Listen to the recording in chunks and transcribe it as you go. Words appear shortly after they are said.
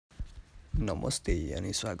नमस्ते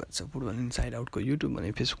अनि स्वागत छ फुटबल इनसाइड आउटको युट्युब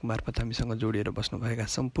अनि फेसबुक मार्फत हामीसँग जोडिएर बस्नुभएका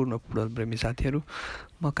सम्पूर्ण फुटबल प्रेमी साथीहरू।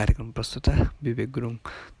 म कार्यक्रम प्रस्तुता विवेक गुरुङ।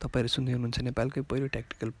 तपाईँहरू सुन्दै हुनुहुन्छ नेपालकै पहिलो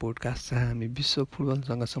ट्याक्टिकल पोडकास्ट, जहाँ हामी विश्व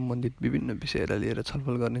फुटबलसँग सम्बन्धित विभिन्न विषयहरूलाई लिएर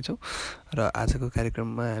छलफल गर्नेछौँ। र आजको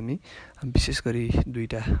कार्यक्रममा हामी विशेष गरी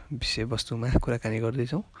दुईवटा विषयवस्तुमा कुराकानी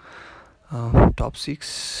गर्दैछौँ। टप 6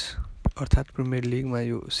 अर्थात् प्रिमियर लिगमा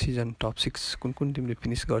यो सिजन टप 6 कुन कुन टिमले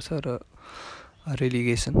फिनिस गर्छ र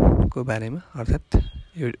रेलिगेसनको बारेमा, अर्थात्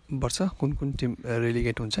यो वर्ष कुन कुन टिम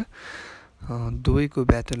रेलिगेट हुन्छ। दुवैको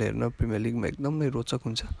ब्याटल हेर्न प्रिमियर लिगमा एकदमै रोचक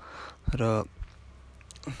हुन्छ र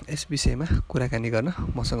यस विषयमा कुराकानी गर्न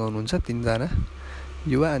मसँग हुनुहुन्छ तीनजना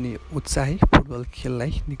युवा अनि उत्साही फुटबल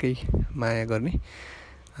खेललाई निकै माया गर्ने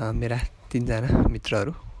मेरा तीनजना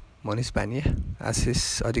मित्रहरू, मनिष पानिया,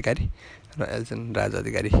 आशिष अधिकारी र एल्सन राज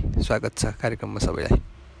अधिकारी। स्वागत छ कार्यक्रममा सबैलाई।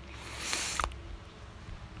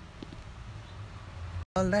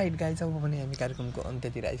 अलराइट गाइज, अब पनि हामी कार्यक्रमको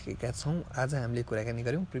अन्त्यतिर आइसकेका छौँ। आज हामीले कुराकानी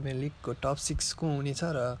गऱ्यौँ प्रिमियर लिगको टप 6 को हुनेछ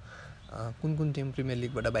र कुन कुन टिम प्रिमियर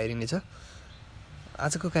लिगबाट बाहिरिनेछ।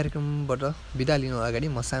 आजको कार्यक्रमबाट बिदा लिनु अगाडि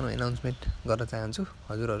म सानो एनाउन्समेन्ट गर्न चाहन्छु।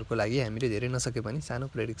 हजुरहरूको लागि हामीले धेरै नसके पनि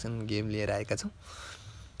सानो प्रेडिक्सन गेम लिएर आएका छौँ।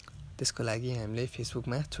 त्यसको लागि हामीले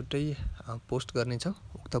फेसबुकमा छुट्टै पोस्ट गर्नेछौँ।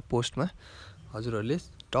 उक्त पोस्टमा हजुरहरूले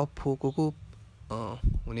टप 4 को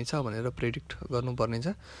हुनेछ भनेर प्रेडिक्ट गर्नुपर्नेछ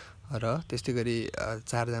र त्यस्तै गरी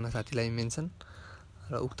 4 जना साथीलाई मेन्सन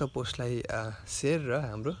र उक्त पोस्टलाई सेयर र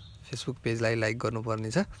हाम्रो फेसबुक पेजलाई लाइक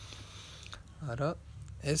गर्नुपर्नेछ। र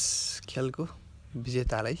यस खेलको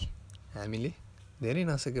विजेतालाई हामीले धेरै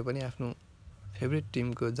नसके पनि आफ्नो फेभरेट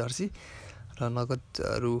टिमको जर्सी र नगद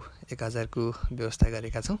रु 1000 को व्यवस्था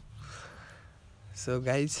गरेका छौँ। So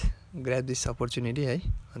guys, grab this opportunity है।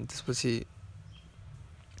 अनि त्यसपछि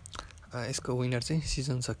यसको विनर चाहिँ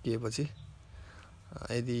सिजन सकिएपछि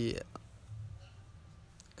यदि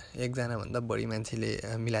एकजनाभन्दा बढी मान्छेले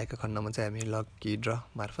मिलाएको खण्डमा चाहिँ हामी लकी ड्र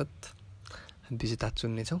मार्फत विजेता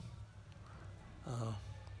चुन्नेछौँ।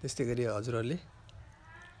 त्यस्तै गरी हजुरहरूले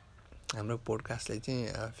हाम्रो पोडकास्टलाई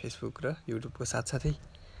चाहिँ फेसबुक र युट्युबको साथसाथै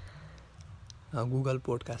गुगल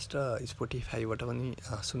पोडकास्ट र स्पोटिफाईबाट पनि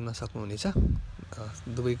सुन्न सक्नुहुनेछ।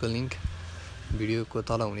 दुवैको लिङ्क भिडियोको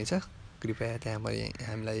तल हुनेछ। कृपया त्यहाँ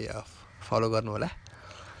हामीलाई फलो गर्नुहोला।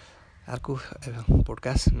 अर्को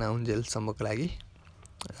पोडकास्ट नआउन्जेलसम्मको लागि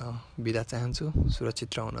बिदा चाहन्छु। सुरक्षित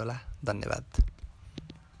रहनुहोला। धन्यवाद।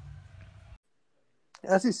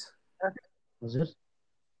 आशिष, हजुर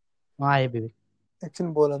आए विवेक,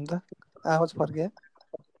 एकछिन बोल त। आवाज फर्कियो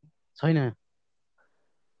छैन।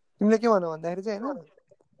 तिमीले के भन्नु भन्दाखेरि चाहिँ होइन,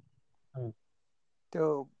 त्यो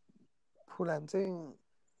फुलाम चाहिँ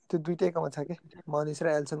त्यो दुइटैकोमा छ कि, मनिष र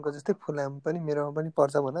एल्सनको जस्तै फुलाम पनि मेरोमा पनि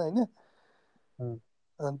पर्छ भन होइन।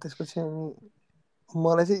 अनि त्यसपछि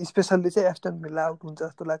मलाई चाहिँ स्पेसल्ली चाहिँ एस्टन भिल्ला आउट हुन्छ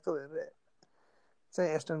जस्तो लाग्छ भनेर चाहिँ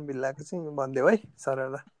एस्टन भिल्लाको चाहिँ भनिदेऊ है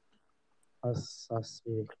सरल।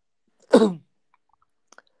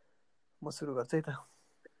 म सुरु गर्छु है त।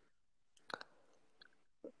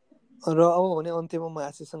 र अब भने अन्त्यमा म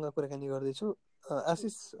आशिषसँग कुराकानी गर्दैछु।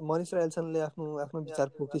 आशिष, मनिष र एल्सनले आफ्नो आफ्नो विचार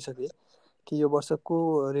पोखिसके कि यो वर्षको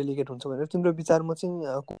रेलिगेट हुन्छ भनेर। तिम्रो विचारमा चाहिँ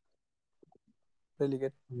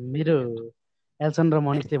रेलिगेट? मेरो एल्सन र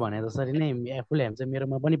मनिषले भने जसरी नै फुलह्याम चाहिँ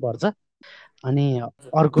मेरोमा पनि पर्छ। अनि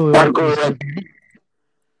अर्को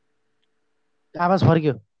आवाज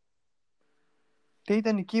फर्क्यो। त्यही त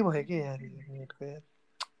नि, के भयो कि यार नेटको यार।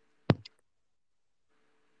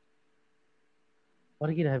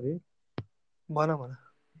 फर्किरहेको भन भन।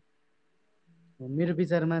 मेरो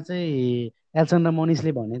विचारमा चाहिँ एल्सन र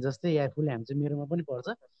मनिषले भने जस्तै फुलह्याम चाहिँ मेरोमा पनि पर्छ।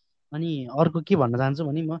 अनि अर्को के भन्न चाहन्छु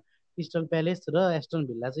भने म क्रिस्टल प्यालेस र एस्टन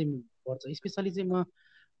भिल्ला चाहिँ पर्छ। स्पेसली चाहिँ म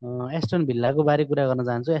एस्टन भिल्लाको बारे कुरा गर्न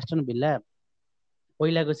चाहन्छु। एस्टन भिल्ला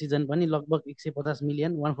पहिलाको सिजन पनि लगभग 150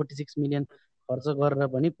 मिलियन 146 मिलियन खर्च गरेर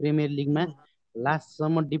पनि प्रिमियर लिगमा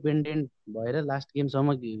लास्टसम्म डिपेन्डेन्ट भएर, लास्ट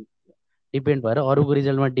गेमसम्म डिपेन्ड भएर, अरूको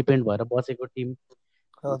रिजल्टमा डिपेन्ड भएर बसेको टिम।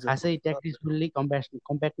 खासै ट्याक्टिकली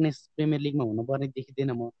कम्प्याक्टनेस प्रिमियर लिगमा हुनुपर्ने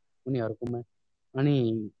देखिँदैन म उनीहरूकोमा। अनि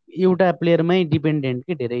एउटा प्लेयरमै डिपेन्डेन्ट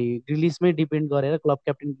कि धेरै ग्रिलिसमै डिपेन्ड गरेर, क्लब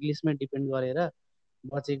क्याप्टेन ग्रिलिसमै डिपेन्ड गरेर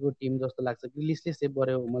बचेको टिम जस्तो लाग्छ। ग्रिलिसले सेभ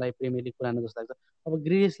गर्यो मलाई प्रिमियर लिग पुरानो जस्तो लाग्छ। अब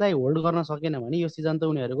ग्रिलिसलाई होल्ड गर्न सकेन भने यो सिजन त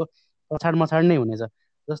उनीहरूको पछाड मछाड नै हुनेछ।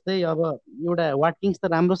 जस्तै अब एउटा वाटकिङ्स त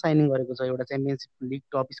राम्रो साइनिङ गरेको छ, एउटा च्याम्पियनसिप लिग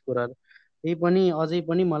टप स्कोरर। त्यही पनि अझै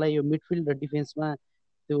पनि मलाई यो मिडफिल्ड र डिफेन्समा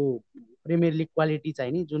त्यो प्रिमियर लिग क्वालिटी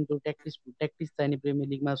चाहिने, जुन त्यो ट्याक्टिस चाहिने प्रिमियर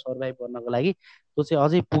लिगमा सर्भाइभ गर्नको लागि, त्यो चाहिँ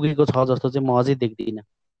अझै पुगेको छ जस्तो चाहिँ म अझै देख्दिनँ।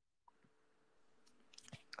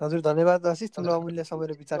 हजुर, धन्यवाद आशिष तिम्रो अमूल्य समय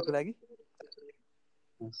र विचारको लागि।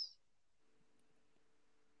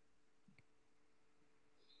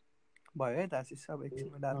 भयो है त आशिष अब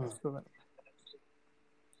एकछिनमा डार्क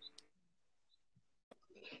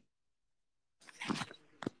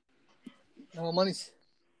मनिष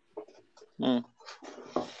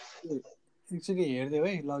एकचोटि हेरिदेऊ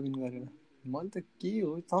है लगइन गरेर मैले त के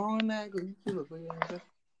हो चलाउन आएको कि के भएको यो एङ्कर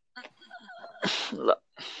ल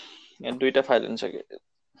यहाँ दुईटा फाइल हुन्छ कि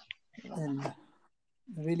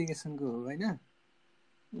रेलिगेसनको हो होइन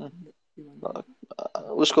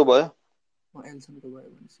उसको भयो एल्सनको भयो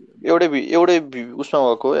भनेपछि एउटै उसमा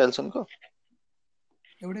भएको हो एल्सनको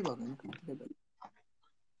एउटै भएको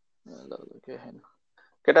के छैन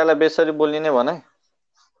केटालाई बेसरी बोल्ने नै भन है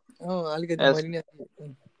अलिकति मैले नि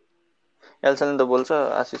एल्सनले त बोल्छ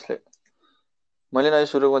आशिषले मैले नै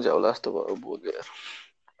सुरुमा झ्याउला जस्तो भयो बोल्यो यार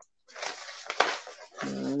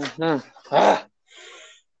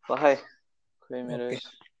खोइ मेरो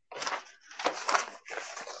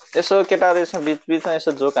यसो केटाहरू यसमा बिचमा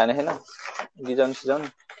यसो जोक हाने छैन गिजाउन सिजाउन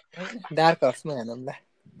डार्क हर्समा हानौँला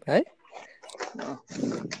है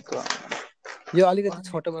यो अलिकति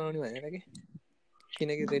छोटो बनाउने भनेर कि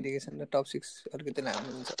किनकि रेडिगेसन र टप 6 अलिकति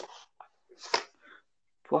लामो हुन्छ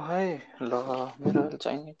पहाइ ल मेरो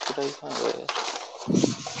चाहिने कुरै कहाँ गयो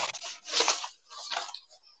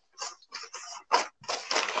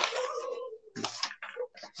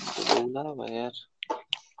बोल्दा भयो यार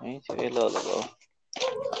है थियो ल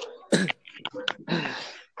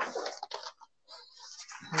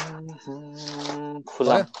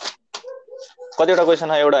फुलाम कतिवटा क्वेसन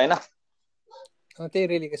हो एउटा हैन त्यही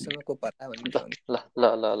रेलिगेसनमा को पर्ला भन्ने थियो ल ल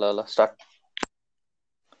ल ल ल स्टार्ट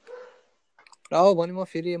र अब भने म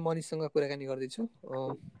फेरि मनिषसँग कुराकानी गर्दैछु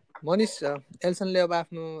मनिष एल्सनले अब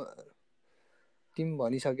आफ्नो टिम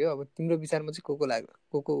भनिसक्यो अब तिम्रो विचारमा चाहिँ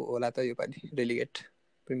को होला त योपालि रेलिगेट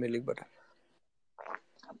प्रिमियर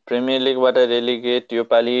लिगबाट रेलिगेट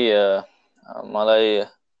योपालि मलाई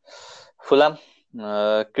फुलाम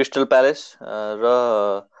क्रिस्टल प्यालेस र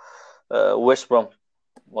वेस्ट ब्रम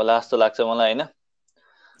होला जस्तो लाग्छ मलाई हैन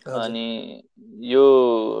अनि यो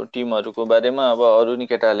टिमहरुको बारेमा अब अरु नि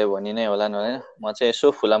केटाले भनि नै होलान् हैन म चाहिँ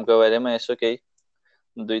यसो फुलामको बारेमा यसो केही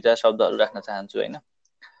दुई चार शब्दहरु राख्न चाहन्छु हैन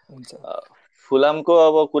फुलामको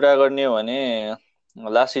अब कुरा गर्ने हो भने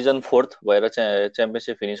लास्ट सिजन 4th भएर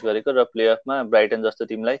च्याम्पियनशिप फिनिश गरेको र प्लेअफमा ब्राइटन जस्तो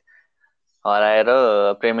टिमलाई हराएर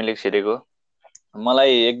प्रिमियर लिग छिरेको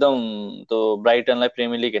मलाई एकदम त्यो ब्राइटनलाई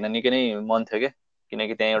प्रिमियर लिग हेर्न निकै नै मन थियो के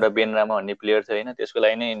किनकि त्यहाँ एउटा बेन रामा भन्ने प्लेयर थियो हैन त्यसको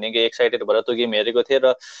लागि नै निकै एक्साइटेड भएर त्यो गेम हेरेको थिएँ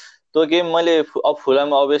र त्यो गेम मैले अब फुलाम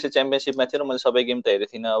अभियसली च्याम्पियनशिपमा थियो र मैले सबै गेम त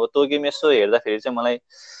हेरेको थिइनँ अब त्यो गेम यसो हेर्दाखेरि चाहिँ मलाई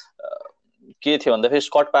के थियो भन्दा फेरि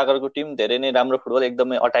स्कट पाकरको टिम धेरै नै राम्रो फुटबल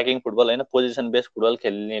एकदमै अट्याकिङ फुटबल हैन पोजिसन बेस्ड फुटबल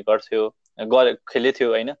खेल्ने गर्थ्यो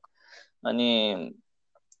खेलेथ्यो हैन अनि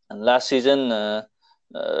लास्ट सिजन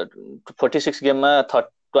 46 गेममा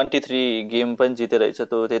 23 गेम पनि जितेरहेछ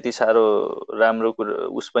त्यो त्यति साह्रो राम्रो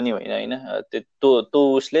उस पनि होइन हैन त्यो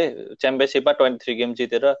उसले च्याम्पियनशिपमा 23 गेम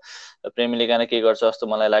जितेर प्रिमियर लिग आएर के गर्छ जस्तो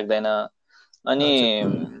मलाई लाग्दैन अनि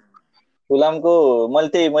फुलामको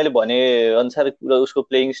मैले भने अनुसार उसको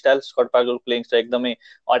playing style Scott पार्करको playing style एकदमै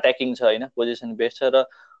अट्याकिङ छ हैन पोजिसन बेस्ड छ र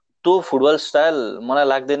त्यो फुटबल स्टाइल मलाई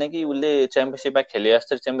लाग्दैन कि उसले च्याम्पियनशिपमा खेले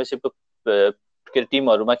जस्तै च्याम्पियनशिपको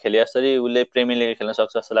टिमहरुमा खेले जस्तै उसले प्रिमियर लिग खेल्न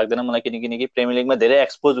सक्छ जस्तो लाग्दैन मलाई किनकि प्रिमियर लिगमा धेरै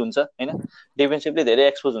एक्सपोज हुन्छ हैन डिफेन्सिभली धेरै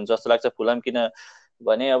एक्सपोज हुन्छ जस्तो लाग्छ फुलाम किन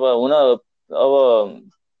भने अब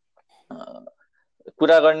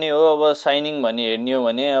कुरा गर्ने हो अब साइनिङ भन्ने हेर्ने हो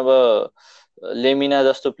भने अब लेमिना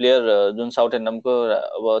जस्तो प्लेयर जुन साउथह्याम्पटनको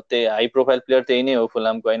अब त्यही हाई प्रोफाइल प्लेयर त्यही नै हो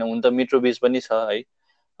फुलामको हैन हुन त मिट्रोभिच पनि छ है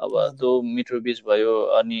अब त्यो मिट्रोभिच भयो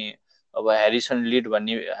अनि अब ह्यारिसन रिड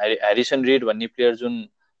भन्ने प्लेयर जुन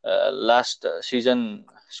लास्ट सिजन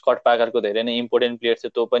स्कट पाकरको धेरै नै इम्पोर्टेन्ट प्लेयर थियो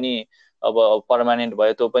त्यो पनि अब पर्मानेन्ट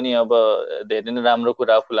भयो त्यो पनि अब धेरै नै राम्रो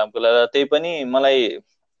कुरा हो फुलामको लागि र त्यही पनि मलाई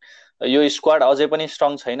यो स्क्वाड अझै पनि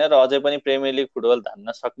स्ट्रङ छैन र अझै पनि प्रिमियर लिग फुटबल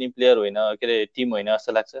धान्न सक्ने प्लेयर होइन के अरे टिम होइन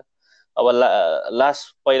जस्तो लाग्छ अब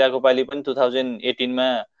लास्ट पहिलाको पालि पनि 2018 मा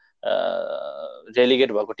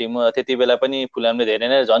रेलिगेट भएको टिम हो त्यति बेला पनि फुलामले धेरै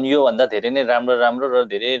नै झन् यो भन्दा धेरै नै राम्रो र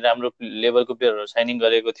धेरै राम्रो लेभलको प्लेयरहरु साइनिङ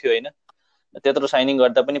गरेको थियो हैन त्यत्रो साइनिङ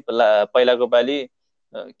गर्दा पनि पहिलाको पालि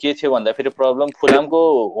के थियो भन्दा फेरि प्रब्लम फुलामको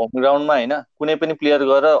होम ग्राउन्डमा हैन कुनै पनि प्लेयर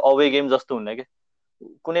गएर अवे गेम जस्तो हुन्न के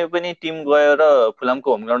कुनै पनि टिम गएर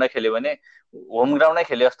फुलामको होम ग्राउन्डमा खेल्यो भने होम ग्राउन्डमै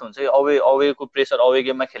खेले जस्तो हुन्छ अवेको प्रेसर अवे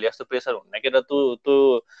गेममा खेले जस्तो प्रेसर हुन्न के र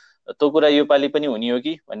त्यो कुरा यो पालि पनि हुने हो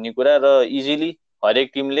कि भन्ने कुरा र इजिली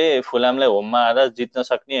हरेक टिमले फुलामलाई होममा आएर जित्न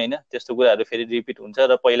सक्ने हैन त्यस्तो कुराहरु फेरि रिपिट हुन्छ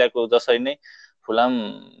र पहिलाको जसरी नै फुलाम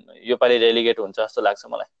यो पालि रेलिगेट हुन्छ जस्तो लाग्छ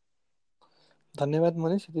मलाई धन्यवाद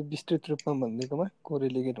मनिष यति विस्तृत रूपमा भनिदिएकोमा को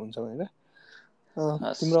रेलिगेट हुन्छ भनेर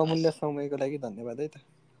तिम्रो अमूल्य समयको लागि धन्यवाद है त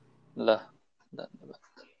ल धन्यवाद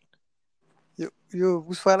यो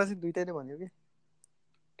उसवाला चाहिँ दुइटै नै भन्यो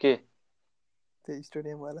के त्यही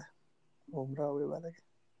स्टेडियमवाला होम र अवेवाला के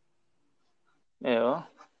ए हो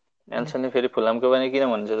एल्सनले फेरि फुलामको पनि किन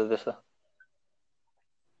भन्छ त त्यस्तो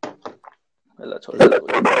ल छोड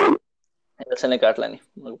एल्सनले काट्ला नि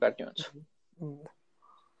म काट्ने भन्छु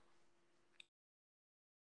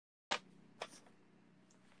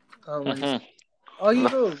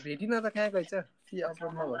अघिको भेटिन त कहाँ गएछ कि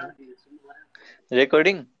अपलोडमा भयो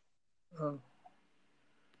रेकर्डिङ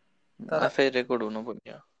तर आफै रेकर्ड हुनु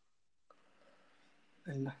पर्ने हो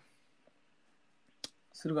ल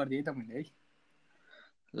सुरु गरिदिएँ त मैले है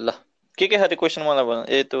ल के छ त्यो क्वेसन मलाई भन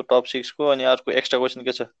ए त्यो टप 6 को अनि अर्को एक्स्ट्रा क्वेसन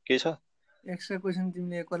के छ एक्स्ट्रा क्वेसन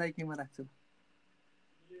तिमीले कसलाई केमा राख्छौ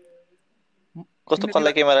कस्तो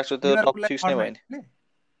कसलाई केमा राख्छु त्यो टप 6 नै भयो नि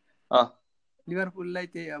लिभरपुललाई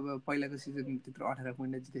त्यही अब पहिलाको सिजन त्यत्रो 18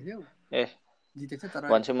 पोइन्ट जितेको ए जितेछ तर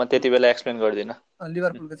भन्छ म त्यति बेला एक्सप्लेन गर्दिन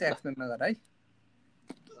लिभरपुलको चाहिँ एक्सप्लेन नगर है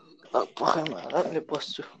पखाइमाले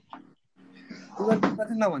बस्छु लिभरपुलको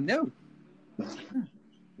चाहिँ नभन्देऊ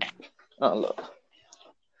ल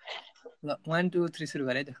ल 1 2 3 सुरु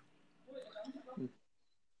गरे त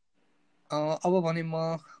अब भने म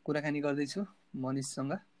कुराकानी गर्दैछु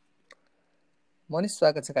मनिषसँग मनिष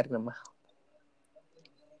स्वागत छ कार्यक्रममा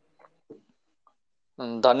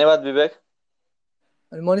धन्यवाद विवेक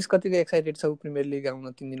अनि मनिष कतिको एक्साइटेड छौ प्रिमियर लिग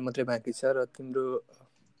आउन 3 दिन मात्रै बाँकी छ र तिम्रो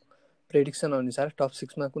प्रेडिक्सन अनुसार टप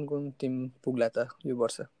 6 मा कुन कुन टिम पुग्ला त यो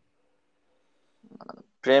वर्ष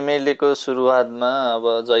प्रिमियर लिगको सुरुवातमा अब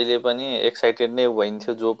जहिले पनि एक्साइटेड नै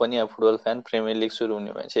भइन्थ्यो जो पनि अब फुटबल फ्यान प्रिमियर लिग सुरु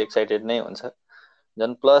हुने भएपछि एक्साइटेड नै हुन्छ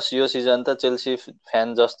झन् प्लस यो सिजन त चेल्सी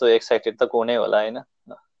फ्यान जस्तो एक्साइटेड त को नै होला हैन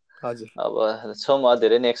हजुर अब छ म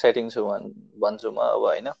धेरै नै एक्साइटिङ छु भन्छु म अब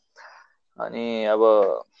हैन अनि अब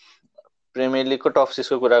प्रिमियर लिगको टप 6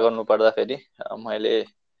 को कुरा गर्नु पर्दाखेरि मैले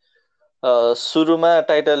सुरुमा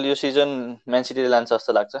टाइटल यो सिजन म्यान सिटीले लान्छ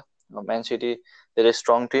जस्तो लाग्छ म्यान सिटी धेरै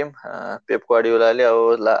स्ट्रङ टिम पेप गार्डियोलाले अब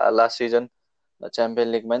लास्ट सिजन च्याम्पियन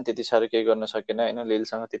लिगमा पनि त्यति साह्रो केही गर्न सकेन हैन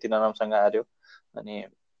लिलसँग त्यति नराम्रोसँग हार्यो अनि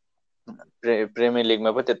प्रिमियर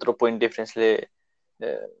लिगमा पनि त्यत्रो पोइन्ट डिफरेन्सले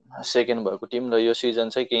सेकेन्ड भएको टिम र यो सिजन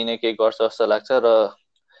चाहिँ केही न केही गर्छ जस्तो लाग्छ र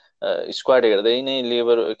स्क्वाड हेर्दै नै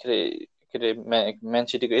म्यान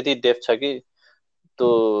सिटीको यति डेप्थ छ कि त्यो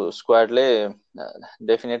स्क्वाडले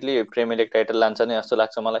डेफिनेटली प्रिमियर लिग टाइटल लान्छ नै जस्तो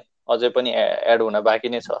लाग्छ मलाई अझै पनि एड हुन बाँकी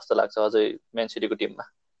नै छ जस्तो लाग्छ अझै म्यान सिटीको टिममा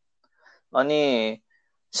अनि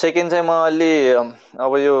सेकेन्ड चाहिँ म अलि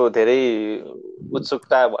अब यो धेरै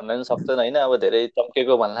उत्सुकता भन्न पनि सक्दैन हैन अब धेरै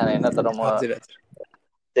चम्केको भन्ला हैन तर म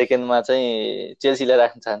सेकेन्डमा चाहिँ चेल्सीलाई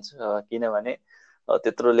राख्न चाहन्छु किनभने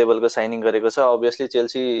त्यत्रो लेभलको साइनिङ गरेको छ अभियसली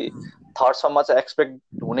चेल्सी थर्डसम्म चाहिँ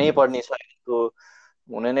एक्सपेक्ट हुनै पर्ने छ त्यो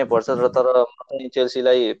हुनै नै पर्छ र तर म चाहिँ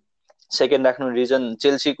चेल्सीलाई सेकेन्ड राख्नु रिजन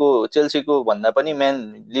चेल्सीको भन्दा पनि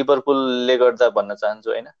लिभरपुलले गर्दा भन्न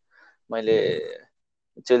चाहन्छु हैन मैले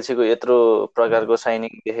चेल्सीको यत्रो प्रकारको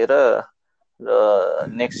साइनिङ देखेर र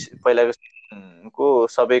नेक्स्ट पहिलाको सिजनको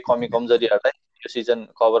सबै कमी कमजोरीहरूलाई यो सिजन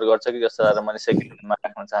कभर गर्छ कि जस्तो गरेर मैले सेकेन्डमा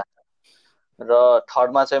राख्न चाहन्छु र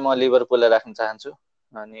थर्डमा चाहिँ म लिभरपुललाई राख्न चाहन्छु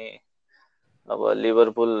अनि अब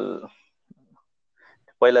लिभरपुल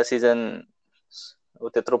पहिला सिजन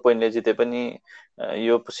त्यत्रो पोइन्टले जिते पनि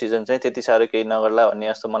यो सिजन चाहिँ त्यति साह्रो केही नगर्ला भन्ने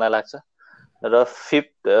जस्तो मलाई लाग्छ र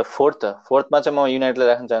फोर्थमा चाहिँ म युनाइटेडलाई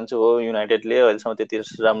राख्न चाहन्छु हो युनाइटेडले अहिलेसम्म त्यति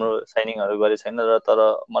राम्रो साइनिङहरू गरेको छैन र तर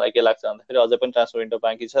मलाई के लाग्छ भन्दाखेरि अझै पनि ट्रान्सफर विन्डो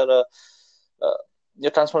बाँकी छ र यो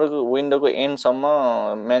ट्रान्सफर विन्डोको एन्डसम्म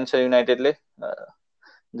म्यान्चेस्टर युनाइटेडले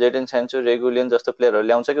जेडन सेन्चो रेगुलियन जस्तो प्लेयरहरू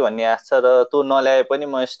ल्याउँछ कि भन्ने आश छ र त्यो नल्याए पनि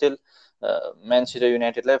म स्टिल म्यान्चेस्टर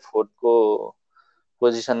युनाइटेडलाई फोर्थको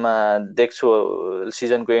पोजिसनमा देख्छु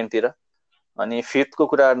सिजनको एन्डतिर अनि फिफ्थको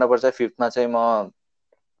कुरा गर्नुपर्छ फिफ्थमा चाहिँ म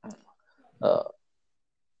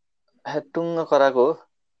टुङ्ग कराको हो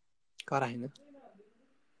करा हैन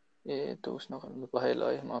ए त्यो उस नगर्नु पहेल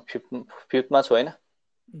है म फिफ्थमा छु हैन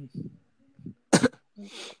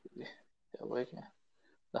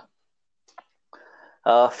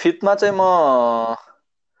फिफ्थमा चाहिँ म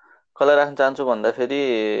कसलाई राख्न चाहन्छु भन्दाखेरि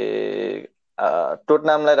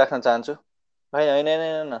टोटनामलाई राख्न चाहन्छु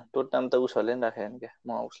होइन टोटनाम त उसहरूले नि राखेन क्या म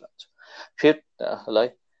उस लाग्छु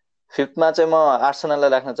फिफ्थमा चाहिँ म आर्सेनललाई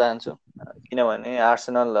राख्न चाहन्छु किनभने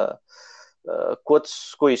आर्सेनल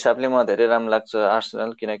कोचको हिसाबले म धेरै राम्रो लाग्छ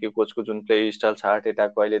आर्सेनल किनकि कोचको जुन प्ले स्टाइल छ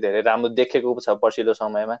आर्टेटाको अहिले धेरै राम्रो देखेको छ पछिल्लो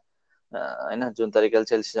समयमा हैन जुन तरिकाले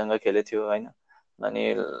चेल्सीसँग खेलेको थियो हैन अनि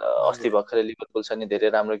अस्ति भर्खरै लिभरपुलसँग नि धेरै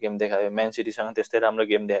राम्रो गेम देखायो म्यान सिटीसँग त्यस्तै राम्रो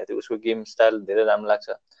गेम देखाएको थियो उसको गेम स्टाइल धेरै राम्रो लाग्छ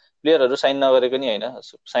प्लेयरहरू साइन नगरेको नि हैन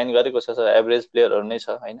साइन गरेको छ एभरेज प्लेयरहरू नै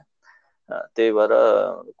छ हैन त्यही भएर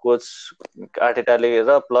कोच आर्टेटाले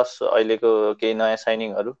र प्लस अहिलेको केही नयाँ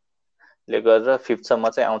साइनिङहरू ले गरेर 5th सम्म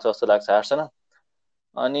चाहिँ आउँछ जस्तो लाग्छ आर्सेनल।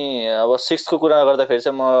 अनि अब 6th को कुरा गर्दाखेरि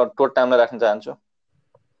चाहिँ म टोटनामलाई राख्न चाहन्छु।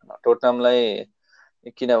 टोटनामलाई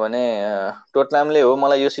किनभने टोटनामले हो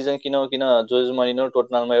मलाई यो सिजन किन जोज मरिनो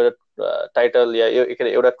टोटनाममा एउटा टाइटल या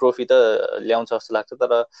एउटा ट्रोफी त ल्याउँछ जस्तो लाग्छ,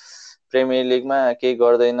 तर प्रिमियर लिगमा केही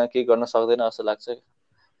गर्दैन, केही गर्न सक्दैन जस्तो लाग्छ।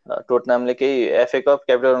 टोटनामले केही एफए कप,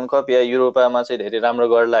 क्यापिटल कप या युरोपामा चाहिँ धेरै राम्रो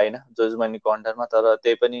गर्ला होइन जोज मरिनीको अन्डरमा, तर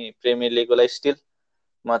त्यही पनि प्रिमियर लिगको लागि स्टिल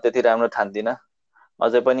म त्यति राम्रो ठान्दिनँ।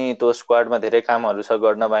 अझै पनि त्यो स्क्वाडमा धेरै कामहरू छ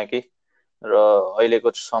गर्न बाँकी, र अहिलेको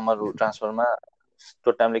समर ट्रान्सफरमा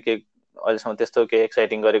टोटनामले केही अहिलेसम्म त्यस्तो केही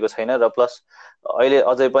एक्साइटिङ गरेको छैन। र प्लस अहिले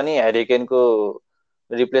अझै पनि ह्यारी केनको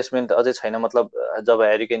रिप्लेसमेन्ट अझै छैन। मतलब जब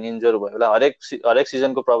ह्यारी केन इन्जोर भयो होला, हरेक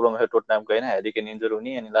सिजनको प्रब्लम हो टोटनामको होइन, ह्यारी केन इन्जोर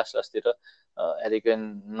हुने अनि लास्टतिर ह्यारी केन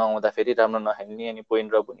नहुँदाखेरि राम्रो नखेल्ने अनि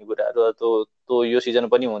पोइन्ट ड्रप हुने कुराहरू त्यो यो सिजन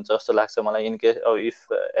पनि हुन्छ जस्तो लाग्छ मलाई, इनकेस अब इफ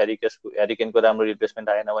ह्यारी केनको राम्रो रिप्लेसमेन्ट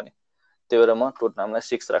आएन भने। त्यही भएर म टोटनामलाई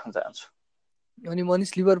 6 राख्न चाहन्छु। अनि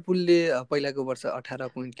मनिष, लिभरपुलले पहिलाको वर्ष 18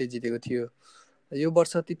 पोइन्टले जितेको थियो, यो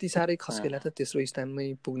वर्ष त्यति साह्रै खस्केला त तेस्रो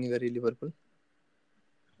स्थानमै पुग्ने गरी लिभरपुल?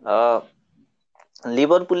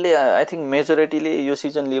 लिभरपुलले आई थिङ्क मेजोरिटीले यो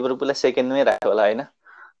सिजन लिभरपुललाई सेकेन्डमै राख्यो होला होइन।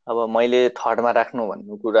 अब मैले थर्डमा राख्नु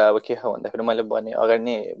भन्ने कुरा अब के हो भन्दाखेरि मैले अगाडि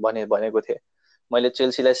नै भनेको थिएँ, मैले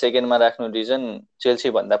चेल्सीलाई सेकेन्डमा राख्नु रिजन चेल्सी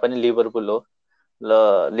भन्दा पनि लिभरपुल हो। ल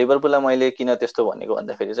लिभरपुललाई मैले किन त्यस्तो भनेको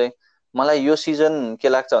भन्दाखेरि चाहिँ मलाई यो सिजन के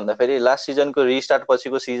लाग्छ भन्दाखेरि लास्ट सिजनको रिस्टार्ट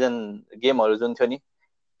पछिको सिजन गेमहरू जुन थियो नि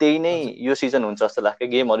त्यही नै यो सिजन हुन्छ जस्तो लाग्छ।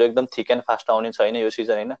 गेमहरू एकदम थिक एन्ड फास्ट आउने छैन यो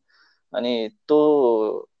सिजन होइन, अनि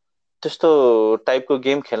त्यस्तो टाइपको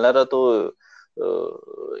गेम खेल्न र त्यो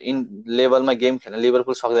इन लेभलमा गेम खेल्न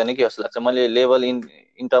लिभरपुल सक्दैन कि जस्तो लाग्छ। मैले लेभल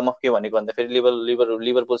इन टर्म अफ के भनेको भन्दाखेरि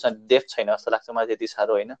लिभरपुलसँग डेप्थ छैन जस्तो लाग्छ मलाई त्यति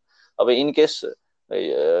साह्रो होइन। अब इनकेस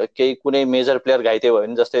केही कुनै मेजर प्लेयर घाइते भयो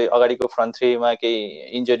भने, जस्तै अगाडिको फ्रन्ट थ्रीमा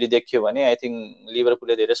केही इन्जरी देखियो भने आई थिङ्क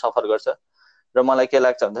लिभरपुलले धेरै सफर गर्छ। र मलाई के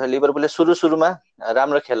लाग्छ भन्दाखेरि लिभरपुलले सुरुमा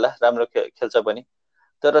राम्रो खेल्छ पनि,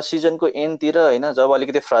 तर सिजनको एन्डतिर होइन जब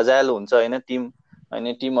अलिकति फ्रजाइल हुन्छ होइन टिम,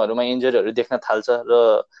 अनि टिमहरूमा इन्जरीहरू देख्न थाल्छ,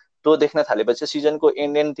 र त्यो देख्न थालेपछि सिजनको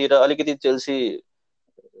एन्डतिर अलिकति चेल्सी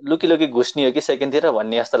लुकी घुस्ने हो कि सेकेन्डतिर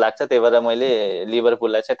भन्ने जस्तो लाग्छ। त्यही भएर मैले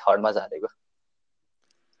लिभरपुललाई चाहिँ थर्डमा झारेको।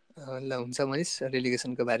 ल हुन्छ मनिष,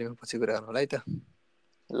 रेलिगेसनको बारेमा पछि कुरा गरौँ होला है त।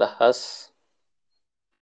 ल हस्।